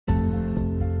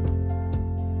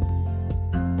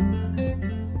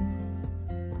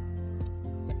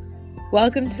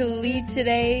Welcome to Lead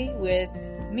Today with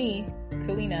me,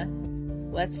 Kalina.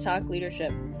 Let's talk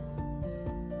leadership.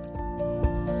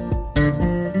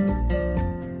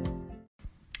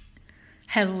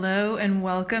 Hello and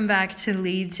welcome back to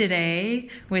Lead Today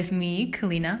with me,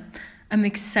 Kalina. I'm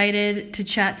excited to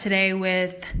chat today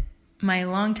with my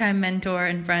longtime mentor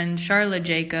and friend, Charlotte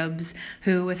Jacobs,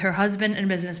 who with her husband and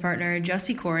business partner,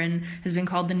 Jesse Corin, has been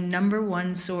called the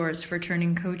 #1 source for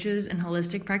turning coaches and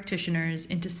holistic practitioners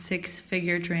into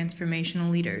six-figure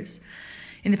transformational leaders.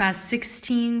 In the past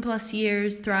 16 plus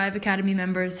years, Thrive Academy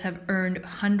members have earned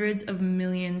hundreds of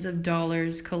millions of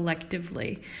dollars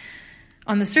collectively.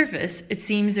 On the surface, it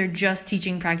seems they're just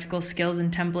teaching practical skills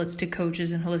and templates to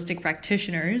coaches and holistic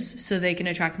practitioners so they can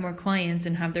attract more clients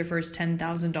and have their first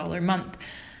 $10,000 month.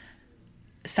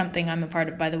 Something I'm a part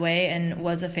of, by the way, and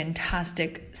was a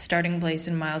fantastic starting place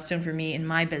and milestone for me in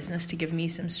my business to give me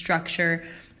some structure,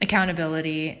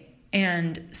 accountability,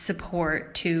 and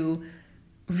support to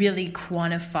really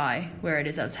quantify where it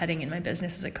is I was heading in my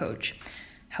business as a coach.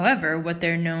 However, what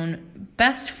they're known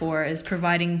best for is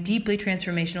providing deeply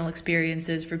transformational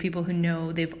experiences for people who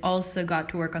know they've also got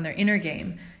to work on their inner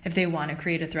game if they want to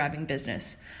create a thriving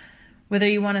business. Whether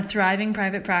you want a thriving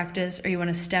private practice or you want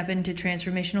to step into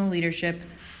transformational leadership,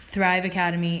 Thrive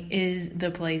Academy is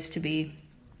the place to be.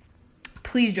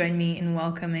 Please join me in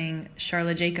welcoming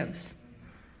Charlotte Jacobs.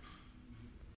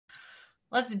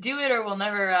 Let's do it, or we'll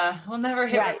never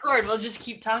hit record. We'll just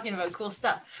keep talking about cool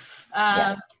stuff.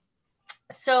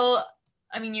 So,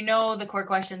 I mean, you know the core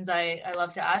questions I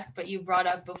love to ask, but you brought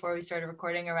up before we started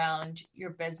recording around your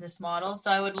business model. So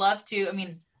I would love to,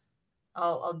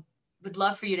 would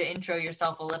love for you to intro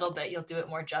yourself a little bit. You'll do it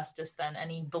more justice than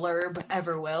any blurb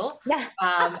ever will. Yeah.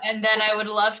 And then I would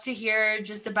love to hear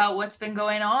just about what's been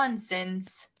going on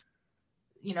since,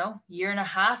 year and a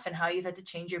half and how you've had to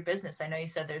change your business. I know you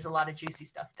said there's a lot of juicy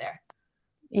stuff there.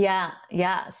 Yeah.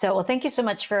 So, well, thank you so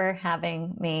much for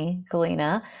having me,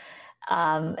 Kalina.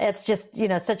 It's just,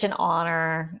 such an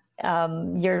honor.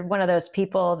 You're one of those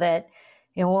people that,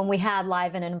 when we had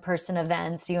live and in-person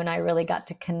events, you and I really got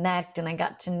to connect, and I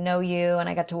got to know you, and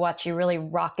I got to watch you really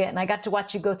rock it. And I got to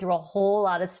watch you go through a whole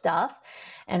lot of stuff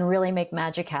and really make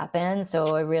magic happen.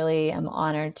 So I really am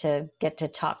honored to get to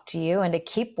talk to you and to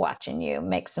keep watching you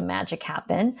make some magic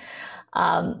happen.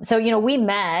 So, we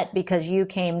met because you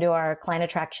came to our Client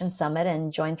Attraction Summit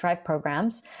and joined Thrive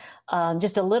programs.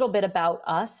 Just a little bit about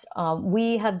us.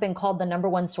 We have been called the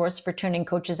 #1 source for turning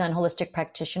coaches and holistic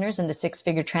practitioners into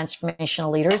six-figure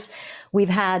transformational leaders. We've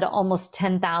had almost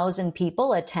 10,000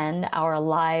 people attend our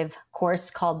live course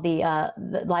called the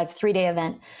live 3-day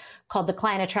event called the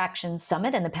Client Attraction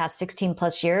Summit in the past 16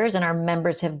 plus years. And our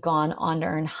members have gone on to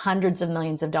earn hundreds of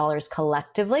millions of dollars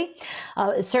collectively.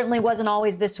 It certainly wasn't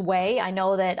always this way. I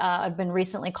know that I've been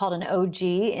recently called an OG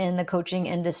in the coaching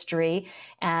industry.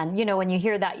 And, when you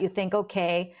hear that, you think,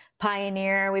 okay,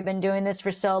 pioneer, we've been doing this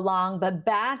for so long. But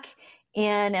back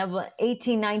in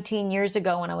 18, 19 years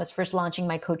ago, when I was first launching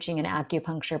my coaching and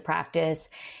acupuncture practice,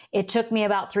 it took me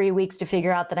about 3 weeks to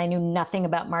figure out that I knew nothing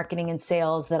about marketing and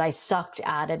sales, that I sucked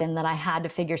at it, and that I had to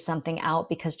figure something out,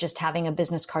 because just having a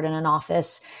business card in an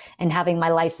office and having my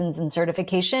license and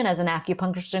certification as an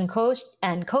acupuncturist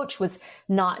and coach was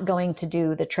not going to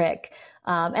do the trick.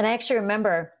 And I actually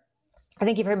remember, I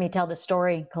think you've heard me tell the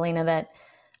story, Kalina, that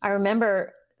I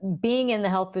remember being in the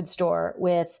health food store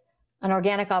with an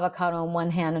organic avocado in one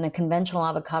hand and a conventional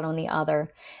avocado in the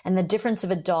other. And the difference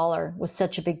of $1 was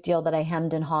such a big deal that I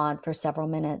hemmed and hawed for several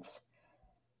minutes.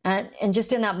 And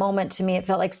just in that moment, to me, it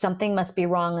felt like something must be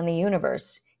wrong in the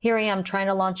universe. Here I am trying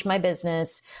to launch my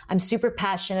business. I'm super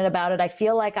passionate about it. I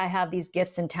feel like I have these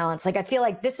gifts and talents. Like, I feel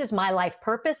like this is my life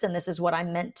purpose and this is what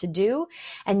I'm meant to do.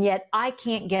 And yet I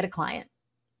can't get a client.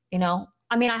 I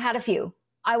had a few.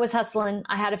 I was hustling.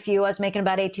 I had a few. I was making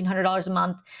about $1,800 a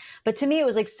month. But to me, it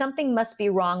was like something must be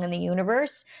wrong in the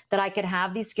universe that I could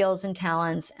have these skills and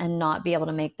talents and not be able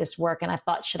to make this work. And I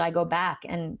thought, should I go back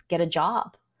and get a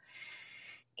job?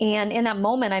 And in that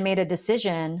moment, I made a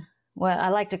decision, what I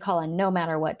like to call a no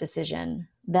matter what decision,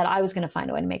 that I was going to find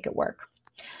a way to make it work.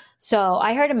 So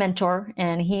I hired a mentor,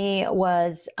 and he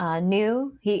was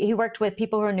new. He worked with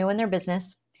people who are new in their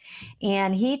business.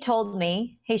 And he told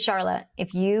me, hey, Charlotte,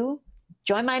 if you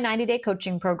join my 90-day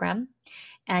coaching program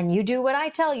and you do what I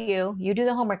tell you, you do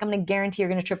the homework, I'm going to guarantee you're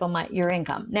going to triple your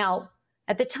income. Now,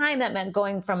 at the time, that meant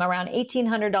going from around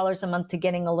 $1,800 a month to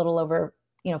getting a little over,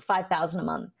 $5,000 a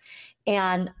month.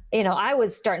 And, I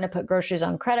was starting to put groceries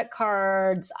on credit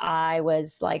cards. I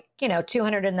was like,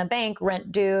 $200 in the bank,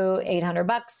 rent due,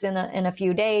 $800 in a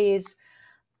few days,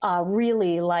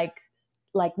 really like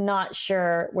not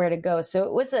sure where to go. So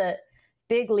it was a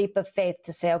big leap of faith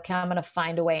to say, okay, I'm going to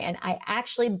find a way. And I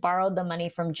actually borrowed the money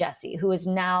from Jesse, who is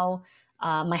now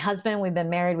my husband. We've been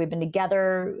married. We've been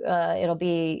together.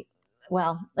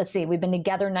 We've been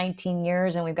together 19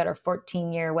 years and we've got our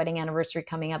 14-year wedding anniversary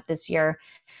coming up this year.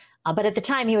 But at the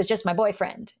time he was just my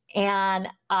boyfriend, and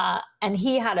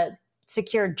he had a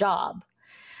secure job.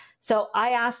 So I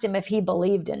asked him if he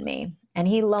believed in me, and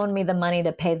he loaned me the money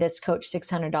to pay this coach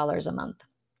 $600 a month.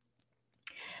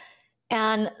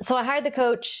 And so I hired the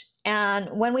coach, and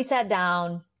when we sat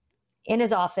down in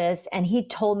his office and he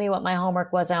told me what my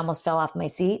homework was, I almost fell off my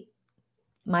seat.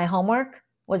 My homework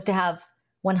was to have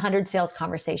 100 sales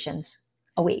conversations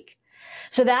a week.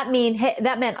 So that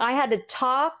meant I had to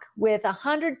talk with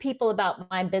 100 people about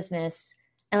my business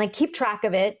and like keep track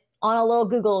of it on a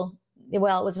little it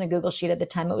wasn't a Google sheet at the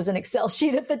time. It was an Excel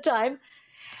sheet at the time.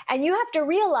 And you have to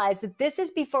realize that this is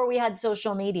before we had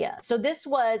social media. So this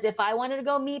was, if I wanted to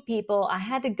go meet people, I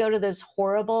had to go to those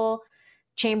horrible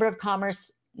Chamber of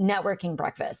Commerce networking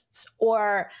breakfasts,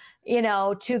 or,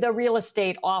 to the real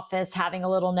estate office, having a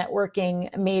little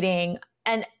networking meeting.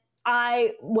 And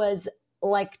I was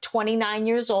like 29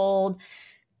 years old,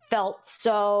 felt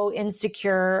so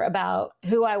insecure about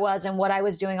who I was and what I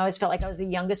was doing. I always felt like I was the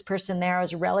youngest person there. I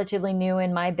was relatively new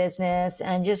in my business,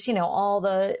 and just, all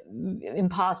the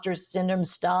imposter syndrome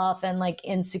stuff and like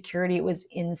insecurity. It was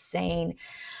insane.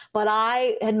 But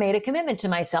I had made a commitment to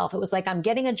myself. It was like, I'm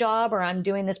getting a job or I'm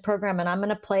doing this program and I'm going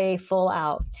to play full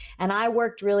out. And I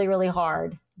worked really, really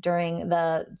hard during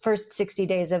the first 60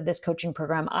 days of this coaching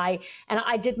program. I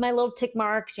did my little tick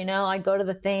marks, I'd go to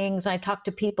the things, and I'd talk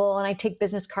to people, and I'd take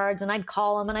business cards and I'd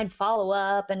call them and I'd follow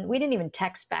up. And we didn't even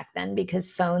text back then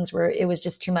because it was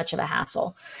just too much of a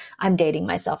hassle. I'm dating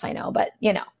myself, I know, but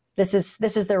this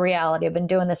is the reality. I've been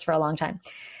doing this for a long time.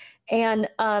 And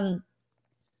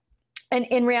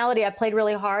in reality, I played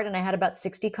really hard, and I had about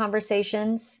 60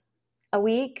 conversations a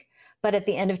week, but at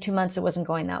the end of 2 months, it wasn't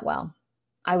going that well.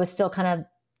 I was still kind of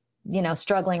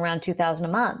struggling around 2,000 a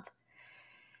month.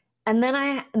 And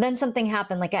then something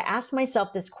happened. Like, I asked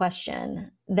myself this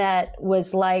question that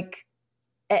was like,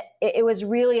 it was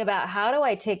really about, how do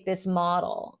I take this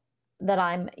model that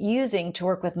I'm using to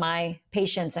work with my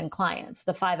patients and clients,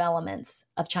 the 5 elements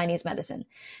of Chinese medicine,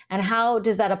 and how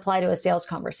does that apply to a sales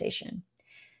conversation?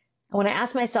 And when I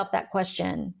asked myself that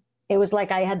question, it was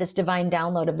like I had this divine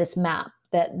download of this map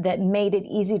that made it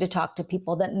easy to talk to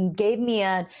people, that gave me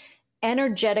an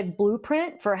energetic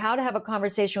blueprint for how to have a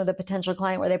conversation with a potential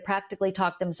client where they practically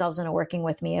talked themselves into working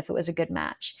with me if it was a good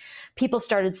match. People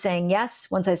started saying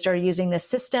yes. Once I started using this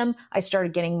system, I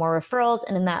started getting more referrals.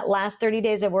 And in that last 30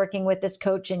 days of working with this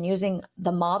coach and using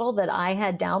the model that I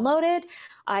had downloaded,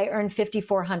 I earned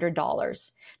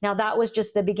 $5,400. Now, that was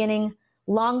just the beginning.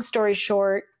 Long story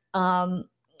short,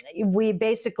 we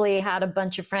basically had a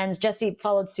bunch of friends. Jesse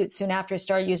followed suit soon after. He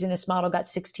started using this model, got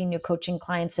 16 new coaching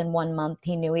clients in 1 month.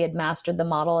 He knew he had mastered the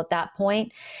model at that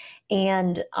point.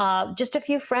 And just a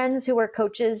few friends who were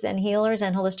coaches and healers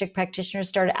and holistic practitioners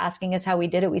started asking us how we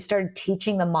did it. We started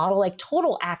teaching the model, like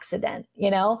total accident,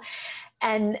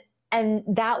 and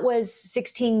that was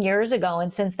 16 years ago.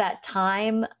 And since that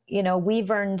time, we've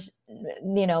earned,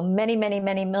 many, many,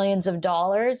 many millions of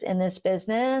dollars in this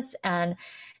business, and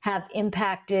have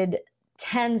impacted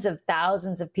tens of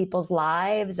thousands of people's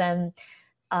lives. And,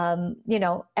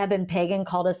 Eben Pagan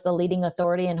called us the leading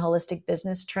authority in holistic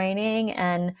business training.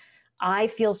 And I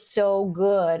feel so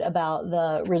good about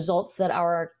the results that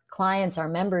our clients, our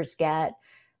members get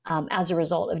as a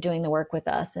result of doing the work with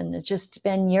us. And it's just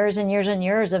been years and years and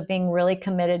years of being really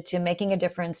committed to making a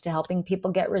difference, to helping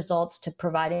people get results, to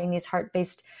providing these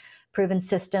heart-based proven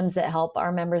systems that help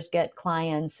our members get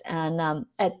clients. And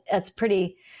it's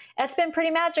been pretty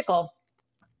magical.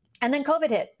 And then COVID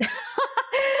hit.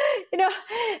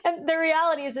 And the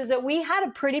reality is that we had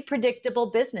a pretty predictable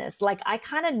business. Like, I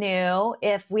kind of knew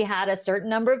if we had a certain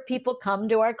number of people come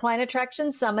to our Client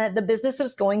Attraction Summit, the business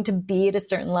was going to be at a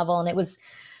certain level. And it was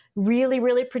really,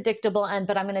 really predictable.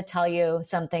 But I'm going to tell you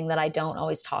something that I don't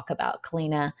always talk about,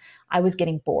 Kalina. I was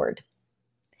getting bored.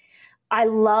 I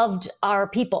loved our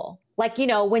people. Like,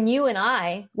 when you and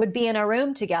I would be in a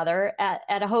room together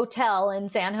at a hotel in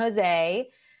San Jose,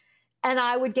 and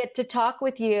I would get to talk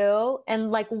with you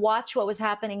and like watch what was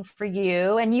happening for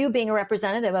you, and you being a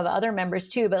representative of other members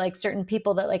too, but like certain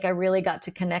people that like I really got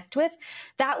to connect with,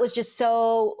 that was just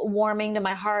so warming to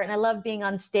my heart. And I loved being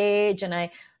on stage, and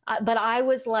but I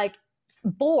was like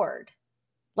bored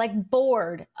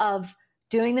of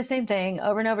doing the same thing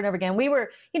over and over and over again. We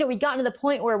were, we'd gotten to the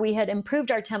point where we had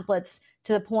improved our templates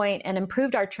to the point and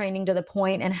improved our training to the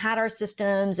point and had our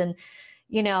systems, and,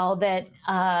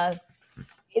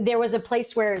 there was a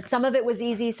place where some of it was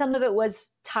easy, some of it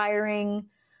was tiring,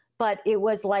 but it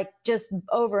was like just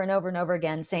over and over and over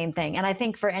again, same thing. And I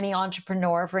think for any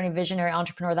entrepreneur, for any visionary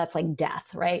entrepreneur, that's like death,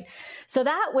 right? So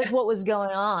that was what was going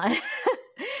on.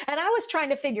 And I was trying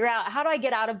to figure out, how do I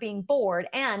get out of being bored,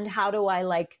 and how do I,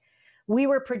 like, we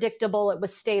were predictable, it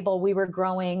was stable, we were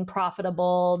growing,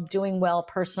 profitable, doing well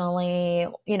personally,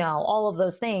 you know, all of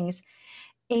those things.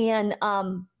 And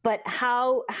but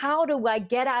how do I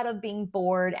get out of being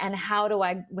bored, and how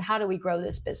do we grow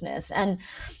this business? And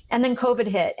then COVID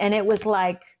hit, and it was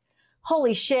like,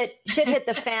 holy shit hit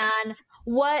the fan.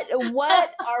 What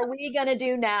are we gonna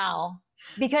do now?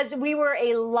 Because we were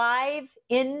a live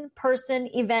in-person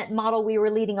event model. We were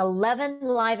leading 11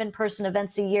 live in-person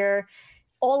events a year.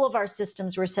 All of our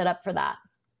systems were set up for that.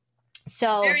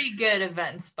 So very good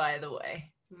events, by the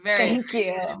way. Thank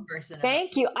you.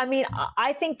 Thank you. I mean,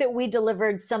 I think that we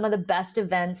delivered some of the best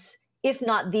events, if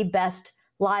not the best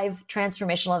live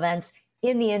transformational events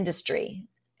in the industry.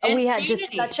 And we had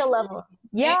just such a level.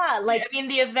 Yeah. Like, I mean,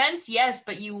 the events, yes,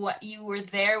 but you were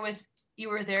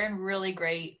there in really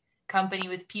great company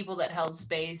with people that held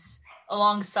space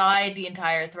alongside the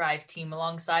entire Thrive team,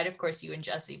 alongside, of course, you and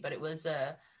Jesse, but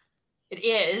it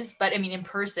is, but I mean, in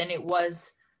person, it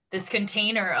was this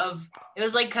container of, it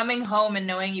was like coming home and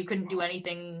knowing you couldn't do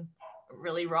anything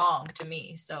really wrong to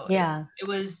me. So yeah, it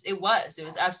was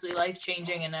absolutely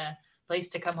life-changing, and a place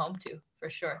to come home to, for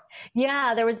sure.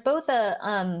 Yeah, there was both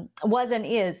was and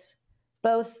is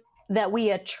both, that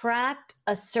we attract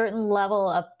a certain level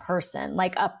of person,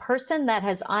 like a person that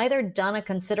has either done a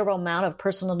considerable amount of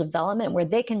personal development where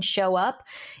they can show up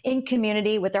in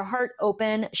community with their heart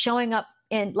open, showing up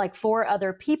in, like, for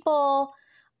other people,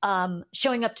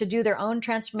 showing up to do their own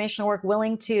transformational work,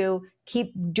 willing to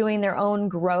keep doing their own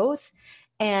growth,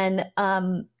 and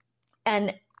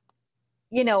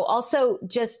you know, also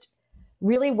just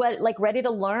really ready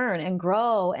to learn and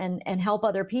grow and help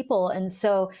other people. And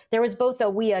so there was both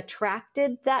we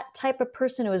attracted that type of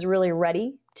person who was really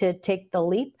ready to take the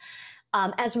leap,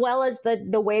 as well as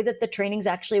the way that the trainings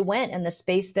actually went, and the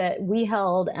space that we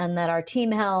held, and that our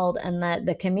team held, and that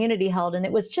the community held. And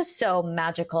it was just so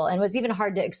magical. And it was even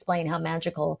hard to explain how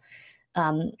magical.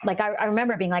 I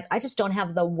remember being like, I just don't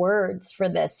have the words for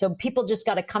this. So people just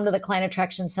got to come to the Client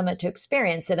Attraction Summit to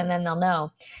experience it, and then they'll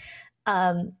know.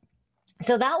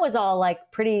 So that was all like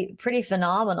pretty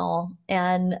phenomenal.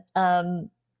 And,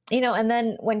 you know, and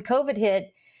then when COVID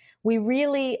hit, we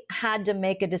really had to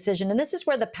make a decision. And this is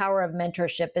where the power of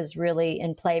mentorship is really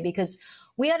in play, because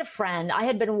we had a friend, I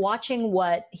had been watching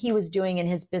what he was doing in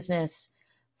his business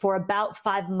for about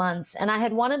 5 months. And I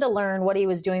had wanted to learn what he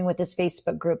was doing with his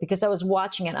Facebook group, because I was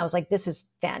watching it and I was like, this is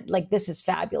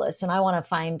fabulous. And I want to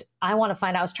find, I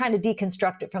was trying to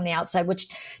deconstruct it from the outside, which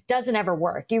doesn't ever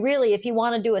work. You really, if you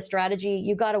want to do a strategy,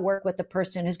 you got to work with the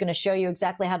person who's going to show you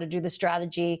exactly how to do the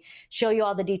strategy, show you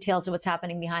all the details of what's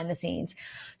happening behind the scenes.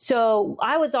 So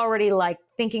I was already like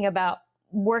thinking about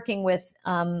working with,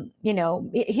 you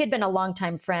know, he had been a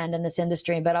longtime friend in this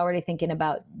industry, but already thinking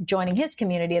about joining his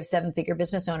community of 7-figure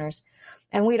business owners.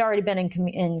 And we'd already been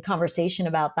in conversation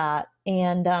about that.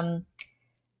 And,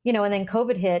 you know, and then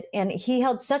COVID hit, and he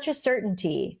held such a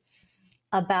certainty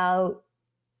about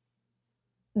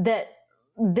that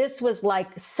this was like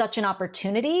such an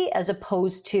opportunity as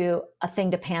opposed to a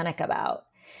thing to panic about.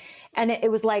 And it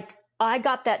was like, I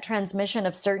got that transmission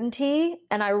of certainty,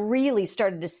 and I really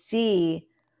started to see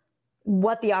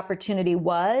what the opportunity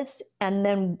was. And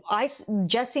then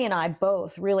Jesse and I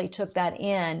both really took that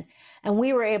in, and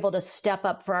we were able to step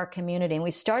up for our community. And we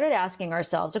started asking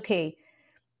ourselves, okay,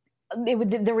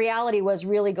 the reality was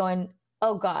really going,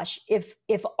 oh gosh, if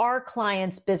our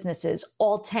clients' businesses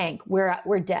all tank,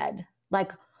 we're dead.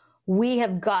 Like, we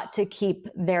have got to keep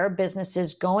their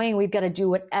businesses going. We've got to do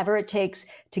whatever it takes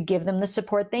to give them the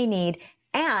support they need.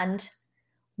 And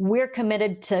we're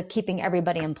committed to keeping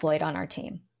everybody employed on our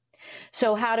team.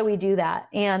 So how do we do that?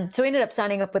 And so we ended up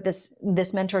signing up with this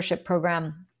mentorship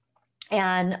program,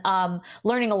 and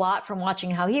learning a lot from watching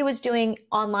how he was doing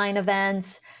online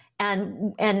events,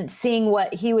 and seeing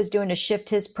what he was doing to shift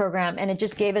his program. And it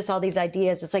just gave us all these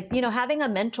ideas. It's like, you know, having a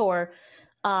mentor,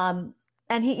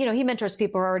 and he mentors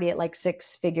people who are already at like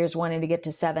 6 figures, wanting to get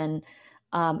to 7.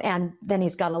 And then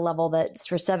he's got a level that's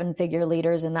for 7-figure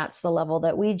leaders, and that's the level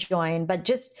that we join. But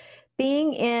just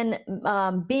being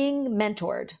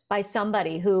mentored by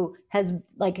somebody who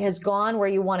has gone where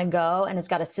you want to go and has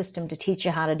got a system to teach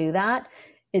you how to do that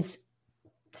is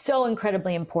so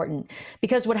incredibly important.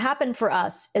 Because what happened for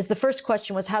us is, the first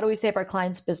question was, how do we save our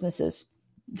clients' businesses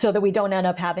so that we don't end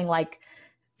up having like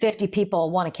 50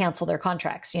 people want to cancel their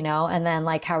contracts, you know, and then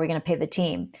like, how are we going to pay the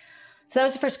team? So that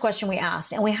was the first question we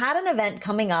asked. And we had an event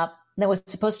coming up that was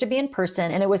supposed to be in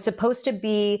person, and it was supposed to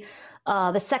be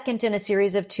the second in a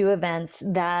series of 2 events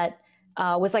that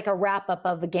was like a wrap up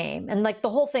of the game. And like the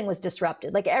whole thing was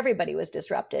disrupted, like everybody was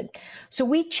disrupted. So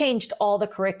we changed all the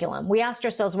curriculum. We asked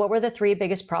ourselves, what were the 3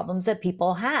 biggest problems that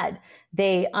people had?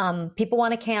 People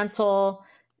want to cancel,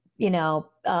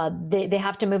 they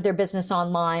have to move their business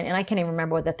online. And I can't even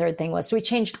remember what the third thing was. So we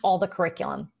changed all the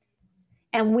curriculum.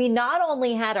 And we not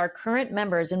only had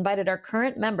invited our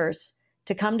current members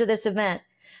to come to this event,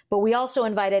 but we also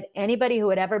invited anybody who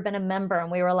had ever been a member.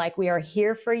 And we were like, we are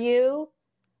here for you.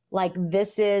 Like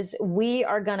we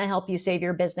are going to help you save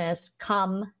your business.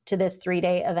 Come to this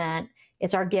 3-day event.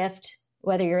 It's our gift,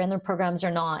 whether you're in the programs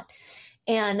or not.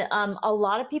 And a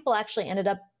lot of people actually ended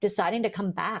up deciding to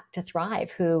come back to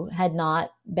Thrive who had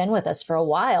not been with us for a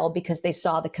while because they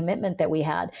saw the commitment that we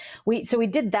had. So we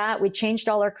did that. We changed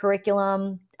all our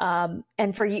curriculum.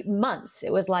 And for months,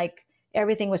 it was like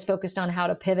everything was focused on how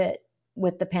to pivot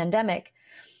with the pandemic.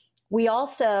 We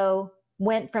also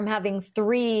went from having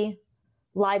 3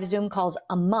 live Zoom calls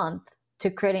a month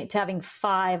to having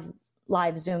 5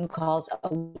 live Zoom calls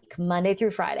a week, Monday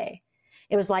through Friday.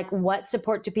 It was like, what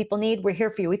support do people need? We're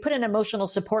here for you. We put in an emotional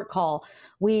support call.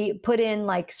 We put in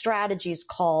like strategies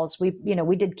calls. We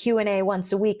did Q&A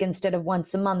once a week instead of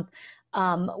once a month.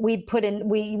 We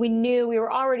knew we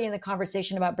were already in the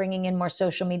conversation about bringing in more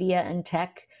social media and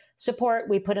tech support.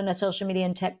 We put in a social media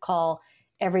and tech call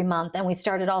every month. And we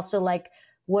started also like,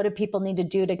 what do people need to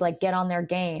do to like get on their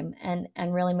game and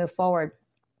really move forward?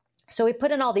 So we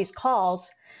put in all these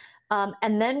calls.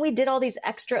 And then we did all these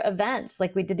extra events.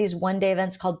 Like we did these 1-day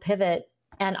events called Pivot.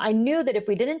 And I knew that if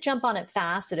we didn't jump on it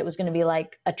fast, that it was going to be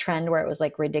like a trend where it was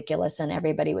like ridiculous and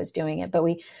everybody was doing it. But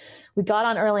we got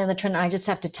on early in the trend. And I just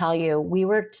have to tell you, we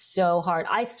worked so hard.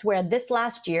 I swear this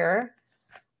last year,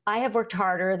 I have worked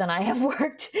harder than I have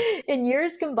worked in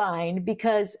years combined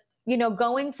because,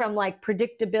 going from like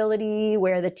predictability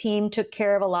where the team took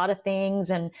care of a lot of things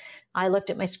and I looked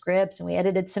at my scripts and we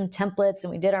edited some templates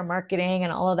and we did our marketing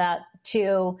and all of that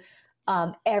to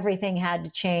everything had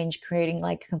to change, creating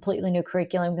like completely new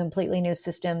curriculum, completely new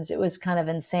systems. It was kind of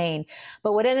insane.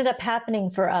 But what ended up happening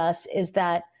for us is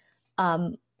that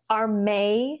our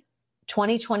May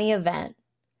 2020 event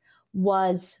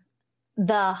was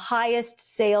the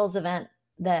highest sales event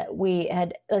that we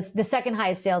had, the second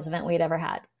highest sales event we had ever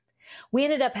had. We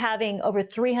ended up having over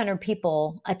 300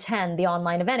 people attend the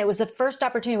online event. It was the first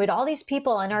opportunity. We had all these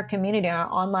people in our community,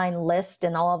 our online list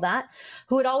and all of that,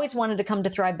 who had always wanted to come to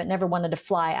Thrive, but never wanted to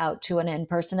fly out to an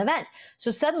in-person event.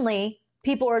 So suddenly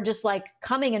people were just like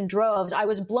coming in droves. I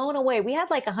was blown away. We had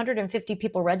like 150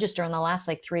 people register in the last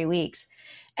like 3 weeks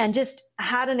and just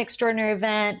had an extraordinary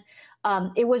event.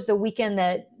 It was the weekend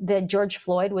that George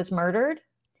Floyd was murdered.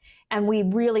 And we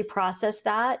really processed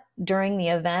that during the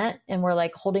event. And we're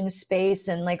like holding space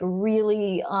and like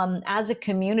really, as a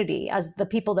community, as the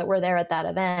people that were there at that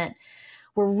event,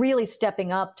 we're really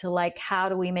stepping up to like, how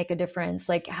do we make a difference?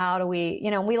 Like, how do we,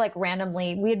 we like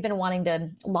randomly, we had been wanting to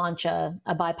launch a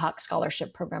BIPOC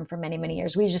scholarship program for many, many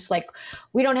years. We just like,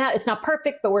 it's not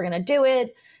perfect, but we're going to do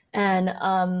it.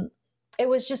 And, it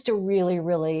was just a really,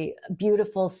 really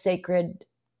beautiful, sacred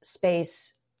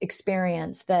space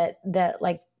experience that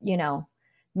like,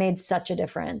 made such a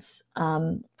difference.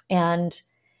 And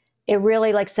it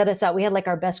really like set us out. We had like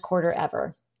our best quarter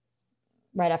ever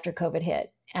right after COVID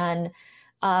hit. And,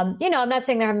 I'm not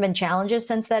saying there haven't been challenges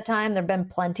since that time. There've been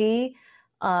plenty.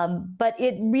 But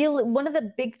one of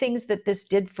the big things that this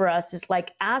did for us is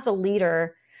like, as a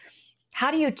leader, how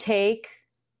do you take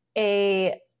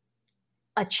a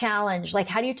challenge? Like,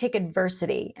 how do you take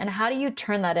adversity and how do you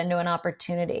turn that into an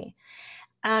opportunity?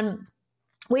 And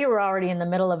we were already in the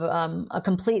middle of a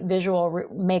complete visual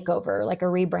makeover, like a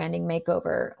rebranding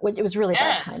makeover. It was really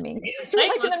bad timing. It was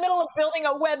like in the middle of building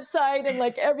a website and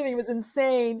like everything was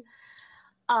insane.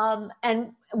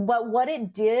 But what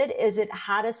it did is it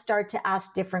had us start to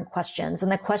ask different questions. And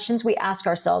the questions we ask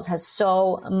ourselves has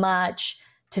so much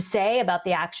to say about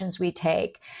the actions we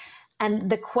take. And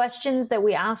the questions that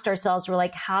we asked ourselves were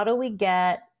like, how do we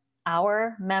get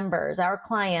our members, our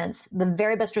clients, the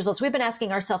very best results? We've been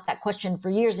asking ourselves that question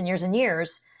for years and years and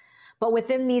years, but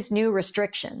within these new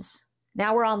restrictions,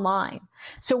 now we're online.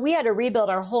 So we had to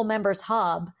rebuild our whole members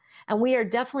hub. And we are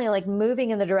definitely like moving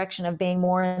in the direction of being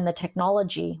more in the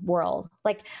technology world.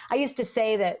 Like I used to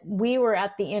say that we were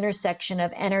at the intersection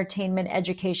of entertainment,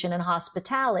 education, and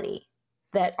hospitality.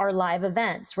 That our live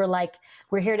events were like,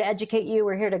 we're here to educate you.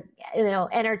 We're here to,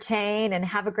 entertain and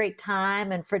have a great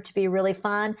time and for it to be really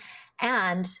fun.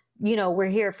 And we're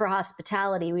here for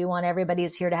hospitality. We want everybody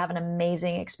who's here to have an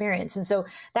amazing experience. And so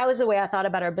that was the way I thought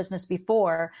about our business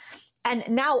before. And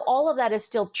now all of that is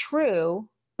still true,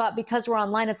 but because we're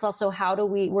online, it's also how do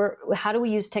we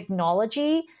use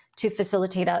technology to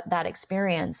facilitate that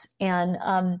experience?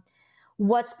 And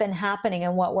what's been happening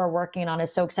and what we're working on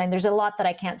is so exciting. There's a lot that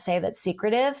I can't say that's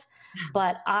secretive,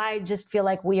 but I just feel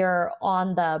like we're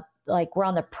on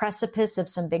the precipice of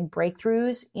some big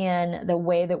breakthroughs in the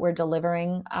way that we're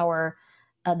delivering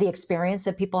the experience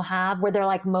that people have, where they're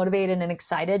like motivated and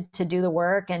excited to do the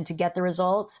work and to get the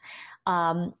results.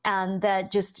 And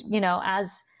that just,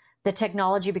 as the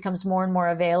technology becomes more and more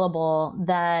available,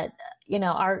 that,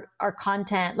 our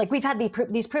content, like we've had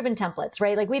these proven templates,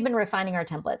 right? Like we've been refining our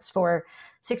templates for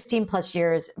 16 plus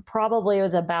years. Probably it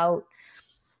was about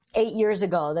 8 years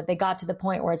ago that they got to the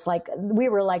point where it's like we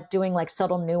were like doing like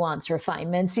subtle nuance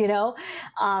refinements,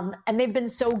 and they've been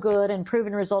so good and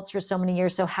proven results for so many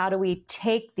years. So how do we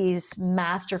take these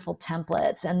masterful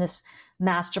templates and this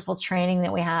masterful training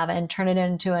that we have and turn it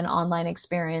into an online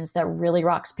experience that really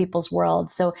rocks people's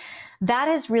world? So that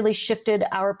has really shifted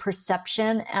our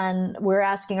perception, and we're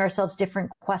asking ourselves different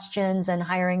questions and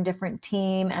hiring different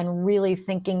team and really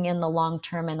thinking in the long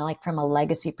term and like from a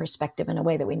legacy perspective in a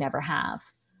way that we never have.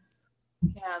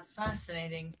 Yeah,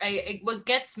 fascinating. What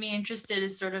gets me interested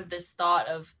is sort of this thought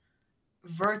of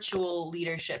virtual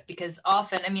leadership, because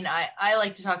often, I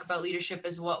like to talk about leadership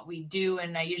as what we do.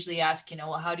 And I usually ask,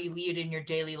 well, how do you lead in your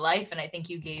daily life? And I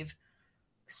think you gave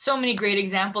so many great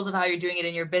examples of how you're doing it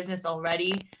in your business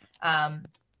already. I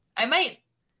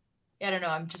don't know.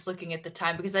 I'm just looking at the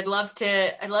time because I'd love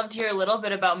to hear a little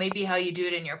bit about maybe how you do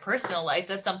it in your personal life.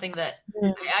 That's something that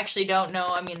I actually don't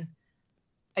know.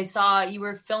 I saw you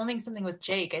were filming something with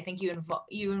Jake. I think you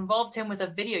involved him with a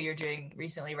video you're doing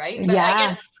recently, right? But yeah. I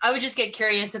guess I would just get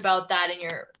curious about that in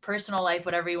your personal life,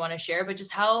 whatever you want to share, but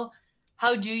just how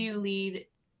do you lead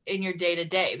in your day to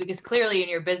day? Because clearly in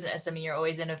your business, you're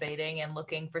always innovating and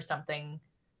looking for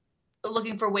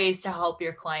ways to help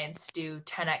your clients do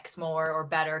 10x more or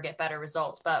better, get better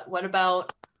results. But what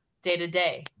about day to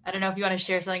day? I don't know if you want to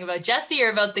share something about Jesse or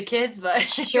about the kids, but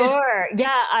sure.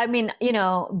 Yeah.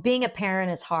 Being a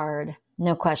parent is hard.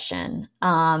 No question.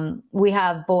 We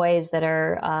have boys that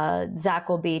are, Zach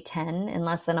will be 10 in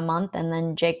less than a month, and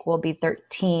then Jake will be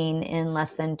 13 in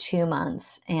less than 2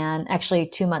 months. And actually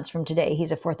 2 months from today,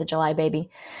 he's a 4th of July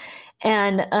baby.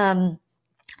 And,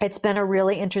 it's been a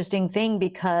really interesting thing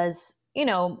because,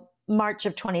 March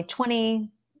of 2020,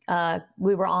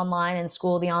 we were online in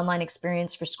school. The online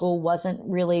experience for school wasn't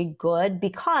really good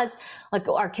because like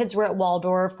our kids were at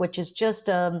Waldorf, which is just,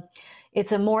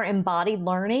 it's a more embodied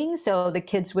learning. So the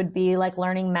kids would be like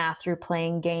learning math through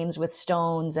playing games with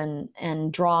stones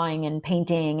and drawing and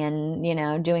painting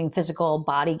and, doing physical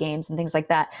body games and things like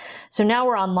that. So now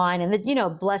we're online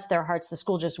and bless their hearts, the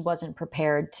school just wasn't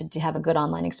prepared to have a good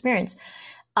online experience.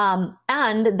 And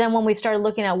then when we started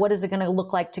looking at what is it going to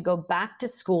look like to go back to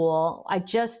school, I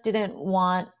just didn't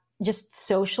want, just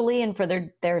socially and for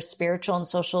their spiritual and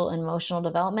social and emotional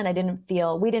development,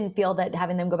 we didn't feel that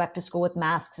having them go back to school with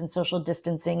masks and social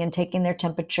distancing and taking their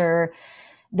temperature,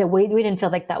 we didn't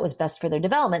feel like that was best for their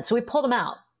development. So we pulled them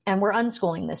out and we're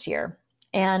unschooling this year.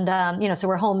 And, so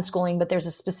we're homeschooling, but there's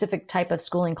a specific type of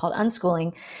schooling called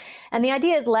unschooling. And the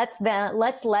idea is let's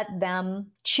let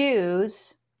them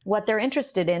choose what they're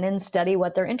interested in and study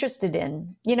what they're interested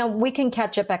in. We can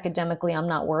catch up academically. I'm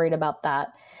not worried about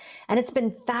that. And it's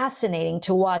been fascinating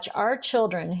to watch our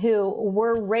children who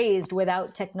were raised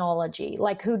without technology,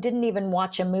 like who didn't even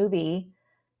watch a movie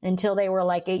until they were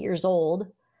like 8 years old.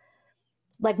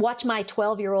 Like watch my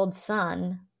 12-year-old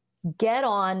son get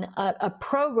on a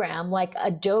program like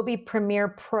Adobe Premiere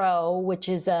Pro, which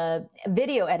is a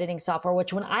video editing software,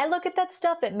 which when I look at that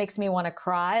stuff, it makes me want to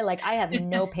cry. Like I have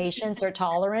no patience or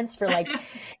tolerance for like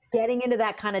getting into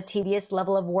that kind of tedious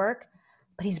level of work,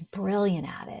 but he's brilliant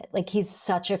at it. Like he's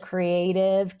such a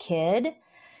creative kid.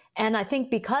 And I think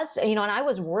because, and I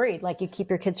was worried, like you keep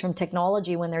your kids from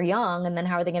technology when they're young, and then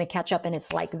how are they going to catch up? And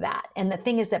it's like that. And the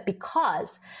thing is that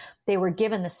because they were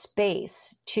given the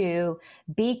space to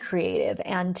be creative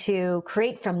and to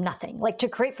create from nothing, like to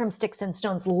create from sticks and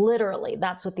stones, literally,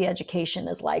 that's what the education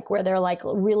is like, where they're like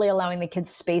really allowing the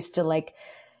kids space to like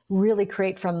really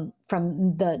create from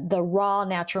the raw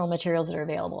natural materials that are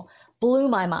available. Blew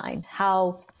my mind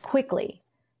how quickly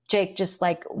Jake just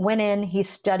like went in, he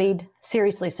studied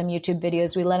seriously some YouTube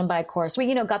videos. We let him buy a course.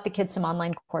 We, got the kids some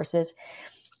online courses,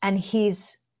 and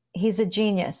he's a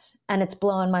genius, and it's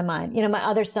blowing my mind. My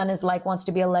other son is like, wants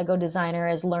to be a Lego designer,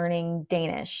 is learning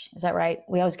Danish. Is that right?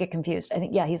 We always get confused. I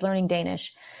think, yeah, he's learning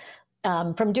Danish.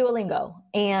 from Duolingo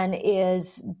and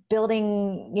is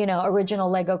building, original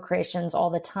Lego creations all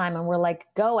the time. And we're like,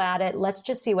 go at it. Let's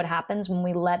just see what happens when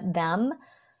we let them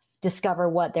discover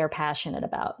what they're passionate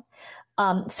about.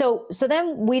 So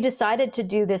then we decided to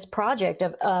do this project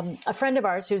of a friend of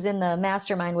ours who's in the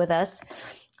mastermind with us.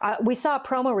 We saw a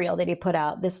promo reel that he put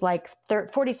out, this like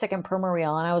 40-second promo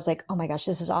reel. And I was like, oh my gosh,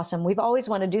 this is awesome. We've always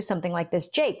wanted to do something like this.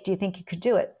 Jake, do you think you could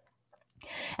do it?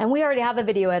 And we already have a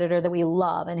video editor that we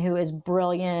love and who is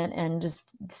brilliant and just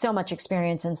so much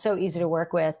experience and so easy to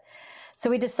work with. So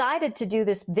we decided to do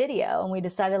this video and we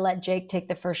decided to let Jake take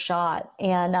the first shot.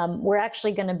 And we're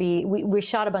actually going to we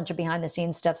shot a bunch of behind the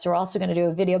scenes stuff. So we're also going to do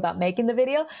a video about making the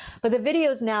video. But the video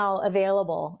is now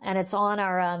available and it's on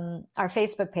our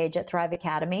Facebook page at Thrive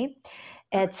Academy.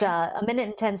 It's a minute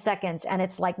and 10 seconds and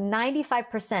it's like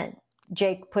 95%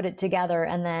 Jake put it together.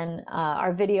 And then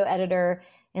our video editor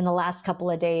in the last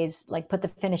couple of days, like put the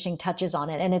finishing touches on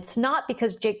it. And it's not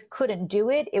because Jake couldn't do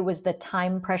it. It was the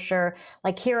time pressure.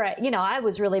 Like here, I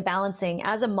was really balancing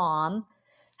as a mom,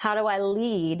 how do I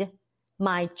lead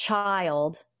my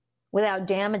child without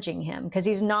damaging him? Because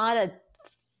he's not a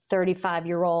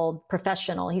 35-year-old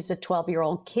professional. He's a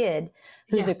 12-year-old kid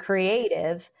who's a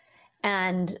creative.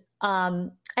 And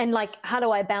like, how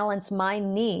do I balance my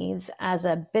needs as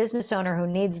a business owner who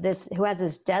needs this, who has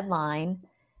this deadline?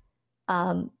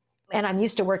 And I'm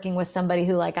used to working with somebody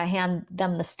who like I hand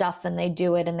them the stuff and they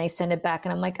do it and they send it back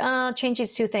and I'm like, oh, change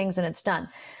these two things and it's done.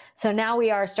 So now we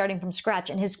are starting from scratch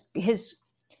and his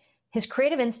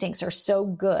creative instincts are so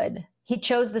good. He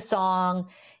chose the song.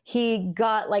 He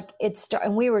got like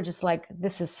and we were just like,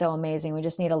 this is so amazing. We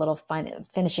just need a little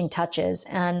finishing touches.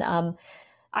 And,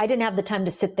 I didn't have the time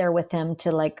to sit there with him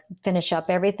to like finish up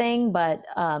everything. But,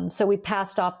 so we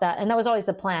passed off that. And that was always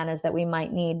the plan, is that we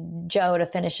might need Joe to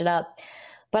finish it up.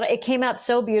 But it came out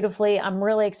so beautifully. I'm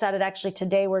really excited. Actually,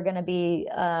 today we're going to be,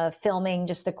 filming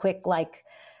just the quick, like,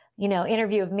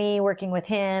 interview of me working with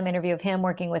him, interview of him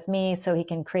working with me, so he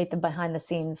can create the behind the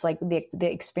scenes, like the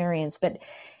experience. But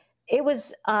it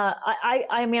was,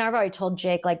 I mean, I've already told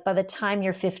Jake, like, by the time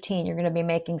you're 15, you're going to be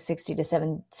making $60,000 to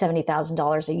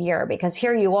 $70,000 a year, because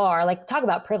here you are, like, talk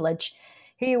about privilege.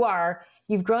 Here you are,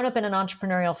 you've grown up in an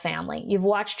entrepreneurial family. You've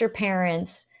watched your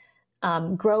parents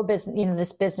grow business,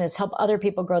 this business, help other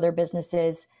people grow their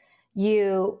businesses.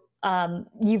 You've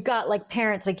got like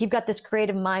parents, like you've got this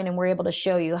creative mind, and we're able to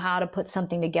show you how to put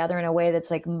something together in a way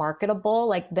that's like marketable,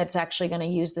 like that's actually going to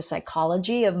use the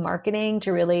psychology of marketing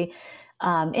to really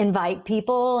invite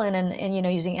people and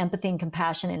using empathy and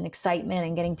compassion and excitement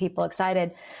and getting people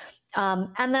excited.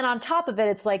 And then on top of it,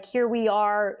 it's like, here we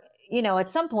are, at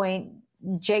some point,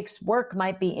 Jake's work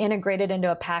might be integrated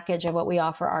into a package of what we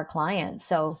offer our clients.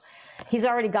 So he's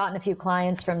already gotten a few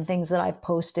clients from things that I've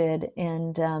posted,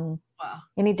 and Wow.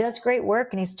 And he does great work,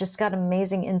 and he's just got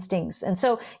amazing instincts. And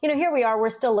so, here we are,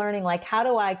 we're still learning, like, how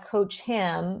do I coach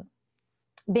him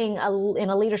being in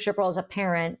a leadership role as a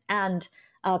parent and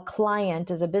a client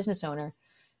as a business owner?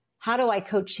 How do I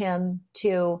coach him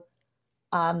to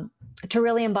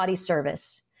really embody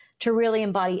service, to really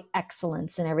embody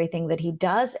excellence in everything that he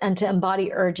does, and to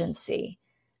embody urgency?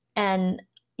 And,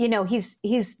 he's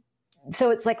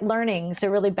so it's like learning, so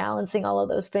really balancing all of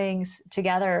those things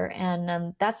together.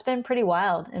 And that's been pretty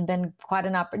wild and been quite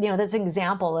an that's an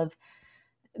example of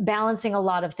balancing a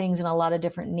lot of things and a lot of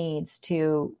different needs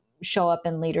to show up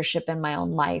in leadership in my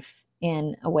own life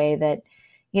in a way that,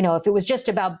 if it was just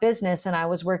about business and I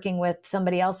was working with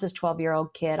somebody else's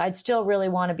 12-year-old kid, I'd still really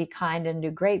want to be kind and do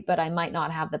great, but I might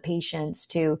not have the patience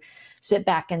to sit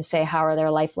back and say, how are their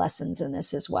life lessons in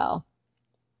this as well?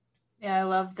 Yeah, I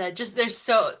love that. Just there's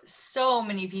so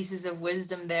many pieces of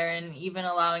wisdom there, and even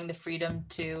allowing the freedom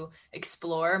to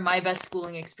explore. My best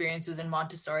schooling experience was in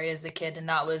Montessori as a kid, and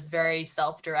that was very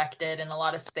self-directed and a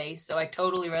lot of space. So I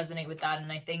totally resonate with that,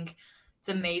 and I think it's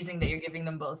amazing that you're giving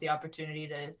them both the opportunity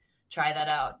to try that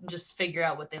out and just figure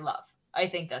out what they love. I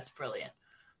think that's brilliant.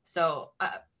 So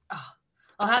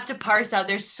I'll have to parse out.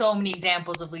 There's so many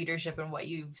examples of leadership in what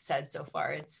you've said so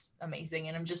far. It's amazing,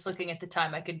 and I'm just looking at the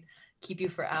time. I could keep you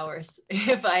for hours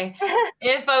if I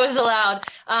was allowed.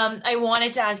 I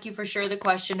wanted to ask you for sure the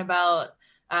question about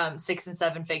 6 and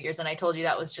 7 figures. And I told you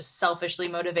that was just selfishly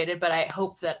motivated, but I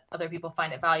hope that other people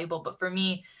find it valuable. But for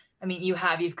me, I mean,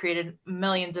 you've created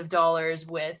millions of dollars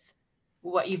with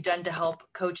what you've done to help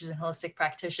coaches and holistic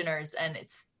practitioners. And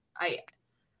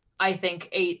I think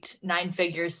 8, 9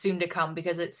 figures soon to come,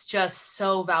 because it's just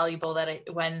so valuable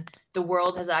that when the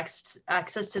world has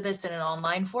access to this in an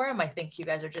online forum, I think you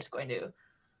guys are just going to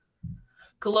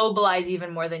globalize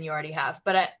even more than you already have.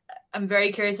 But I'm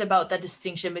very curious about the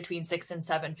distinction between 6 and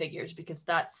 7 figures, because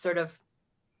that's sort of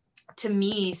to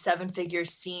me, seven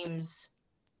figures seems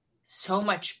so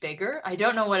much bigger. I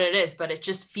don't know what it is, but it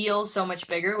just feels so much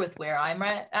bigger with where I'm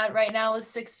at right now with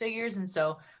six figures. And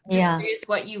so I'm just Yeah. curious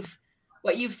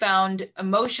what you've found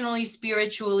emotionally,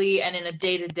 spiritually, and in a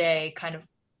day-to-day kind of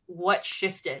what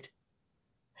shifted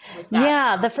with that.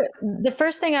 Yeah, the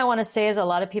first thing I want to say is a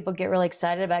lot of people get really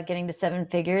excited about getting to seven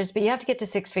figures, but you have to get to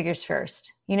six figures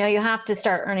first. You know, you have to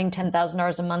start earning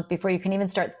 $10,000 a month before you can even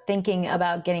start thinking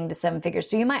about getting to seven figures.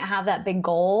 So you might have that big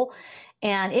goal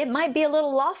and it might be a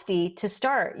little lofty to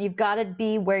start. You've got to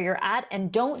be where you're at,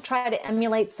 and don't try to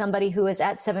emulate somebody who is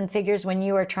at seven figures when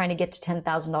you are trying to get to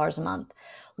 $10,000 a month.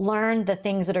 Learn the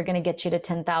things that are going to get you to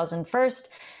 10,000 first.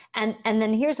 And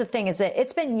then here's the thing is that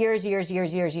it's been years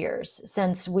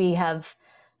since we have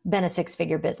been a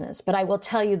six-figure business. But I will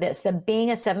tell you this, that being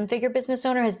a seven-figure business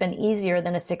owner has been easier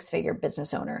than a six-figure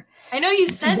business owner. I know you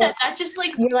said that. That just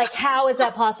like, you're like, how is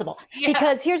that possible? Yeah.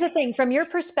 Because here's the thing, from your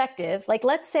perspective, like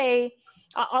let's say,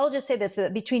 I'll just say this,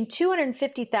 that between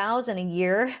 250,000 a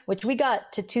year, which we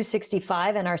got to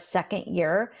 265 in our second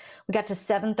year, we got to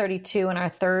 732 in our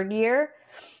third year.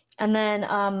 And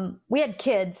then we had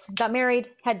kids, got married,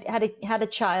 had a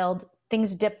child.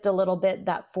 Things dipped a little bit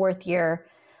that fourth year,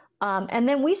 and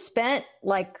then we spent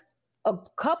like a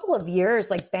couple of years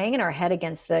like banging our head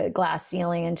against the glass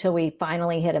ceiling until we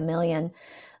finally hit 1 million.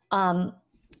 Um,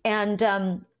 and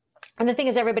the thing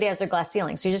is, everybody has their glass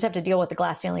ceiling, so you just have to deal with the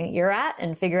glass ceiling that you're at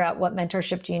and figure out what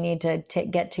mentorship do you need to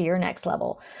get to your next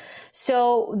level.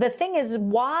 So the thing is,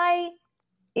 why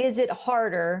is it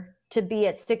harder to be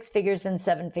at six figures than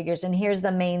seven figures? And here's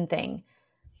the main thing.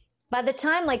 By the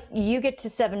time like you get to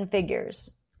seven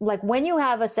figures, like when you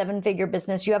have a seven-figure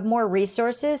business, you have more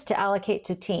resources to allocate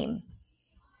to team.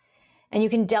 And you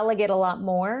can delegate a lot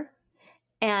more.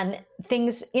 And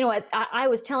things, you know, I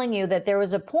was telling you that there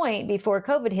was a point before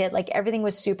COVID hit, like everything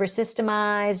was super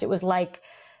systemized. It was like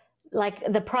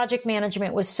the project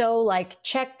management was so like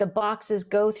check the boxes,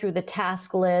 go through the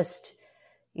task list,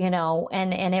 you know,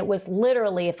 and it was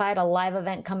literally, if I had a live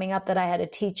event coming up that I had to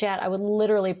teach at, I would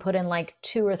literally put in like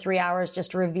 2 or 3 hours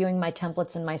just reviewing my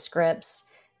templates and my scripts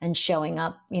and showing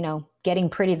up, you know, getting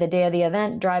pretty the day of the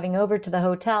event, driving over to the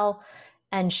hotel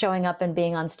and showing up and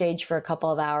being on stage for a couple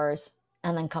of hours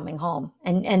and then coming home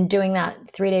and doing that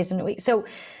 3 days in a week. So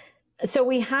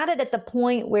we had it at the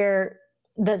point where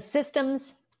the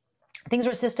systems, things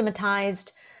were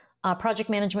systematized, project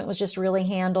management was just really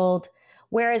handled.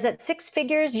 Whereas at six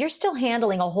figures, you're still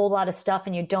handling a whole lot of stuff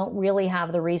and you don't really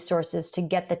have the resources to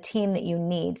get the team that you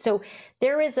need. So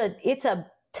it's a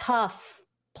tough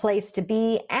place to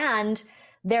be. And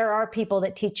there are people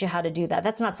that teach you how to do that.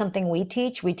 That's not something we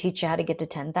teach. We teach you how to get to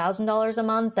 $10,000 a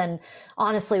month. And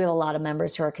honestly, we have a lot of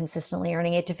members who are consistently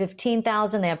earning 8 to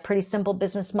 15,000. They have pretty simple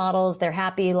business models. They're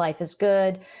happy. Life is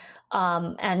good.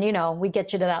 And, you know, we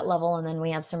get you to that level and then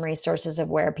we have some resources of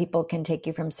where people can take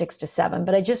you from 6 to 7.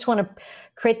 But I just want to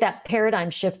create that paradigm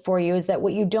shift for you, is that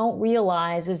what you don't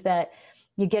realize is that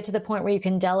you get to the point where you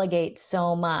can delegate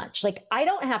so much. Like I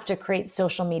don't have to create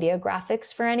social media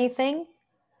graphics for anything.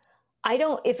 I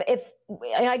don't, if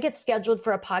I get scheduled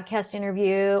for a podcast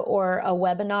interview or a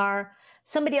webinar,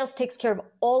 somebody else takes care of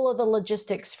all of the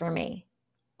logistics for me.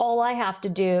 All I have to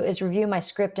do is review my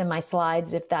script and my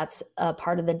slides if that's a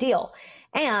part of the deal.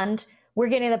 And we're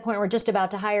getting to the point where we're just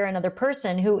about to hire another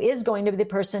person who is going to be the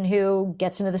person who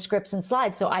gets into the scripts and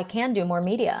slides. So I can do more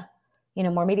media, you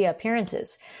know, more media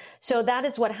appearances. So that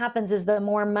is what happens, is the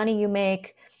more money you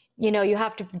make, you know, you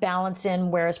have to balance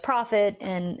in where is profit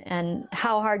and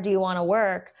how hard do you want to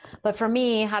work. But for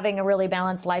me, having a really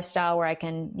balanced lifestyle where I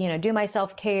can, you know, do my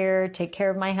self-care, take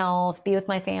care of my health, be with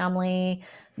my family,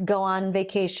 go on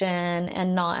vacation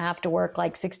and not have to work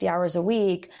like 60 hours a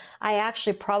week. I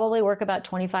actually probably work about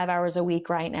 25 hours a week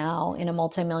right now in a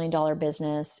multi-million-dollar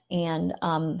business and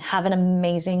have an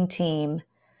amazing team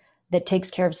that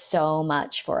takes care of so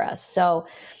much for us. So,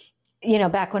 you know,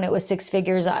 back when it was six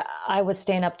figures, I was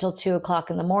staying up till 2:00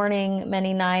 in the morning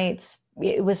many nights.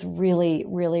 It was really,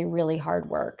 really, really hard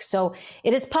work. So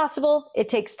it is possible. It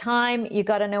takes time. You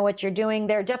got to know what you're doing.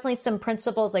 There are definitely some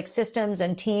principles like systems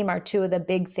and team are two of the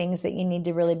big things that you need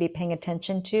to really be paying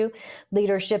attention to.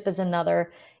 Leadership is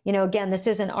another. You know, again, this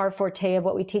isn't our forte of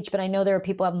what we teach, but I know there are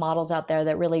people who have models out there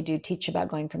that really do teach about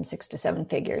going from 6 to 7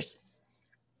 figures.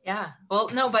 Yeah. Well,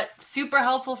 no, but super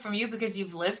helpful from you because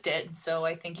you've lived it. So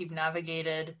I think you've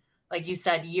navigated, like you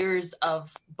said, years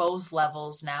of both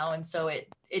levels now. And so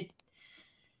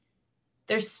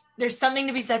there's something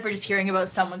to be said for just hearing about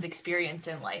someone's experience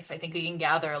in life. I think we can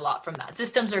gather a lot from that.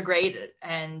 Systems are great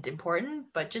and important,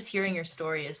 but just hearing your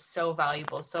story is so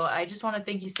valuable. So I just want to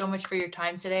thank you so much for your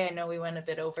time today. I know we went a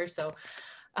bit over, so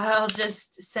I'll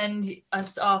just send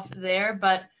us off there.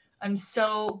 But I'm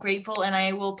so grateful, and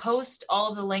I will post all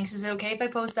of the links. Is it okay if I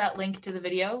post that link to the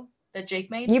video that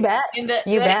Jake made? You bet. In the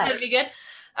You bet. that'd be good.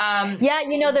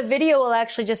 Yeah, the video will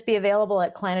actually just be available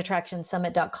at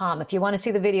clientattractionsummit.com. If you want to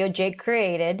see the video Jake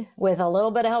created with a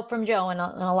little bit of help from Joe and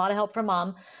a lot of help from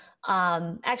Mom,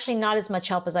 actually not as much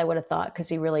help as I would have thought because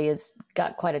he really has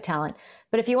got quite a talent.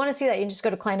 But if you want to see that, you can just go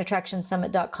to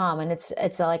clientattractionsummit.com, and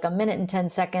it's like a minute and 10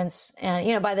 seconds.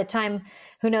 And by the time,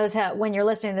 who knows when you're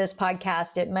listening to this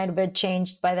podcast, it might have been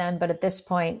changed by then. But at this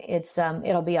point,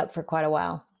 it'll be up for quite a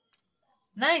while.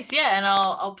 Nice. Yeah. And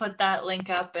I'll put that link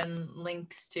up and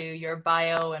links to your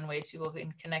bio and ways people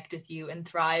can connect with you and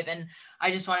thrive. And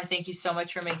I just want to thank you so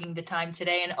much for making the time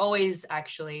today, and always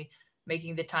actually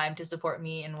making the time to support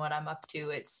me and what I'm up to.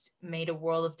 It's made a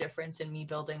world of difference in me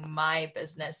building my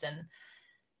business. And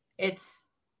it's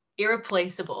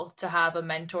irreplaceable to have a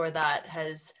mentor that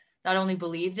has not only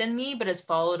believed in me, but has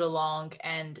followed along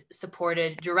and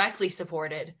directly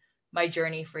supported my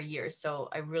journey for years. So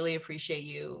I really appreciate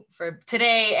you for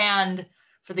today and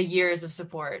for the years of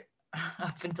support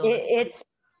up until this. It's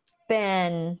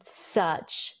been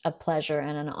such a pleasure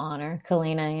and an honor,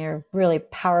 Kalina. You're a really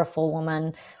powerful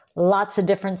woman, lots of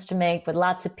difference to make with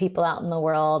lots of people out in the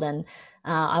world. And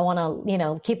I want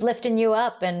to, keep lifting you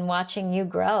up and watching you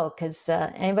grow, because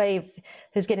anybody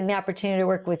who's getting the opportunity to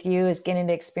work with you is getting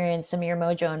to experience some of your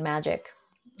mojo and magic.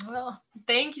 Well,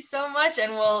 thank you so much.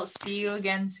 And we'll see you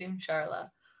again soon, Sharla.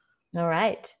 All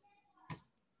right.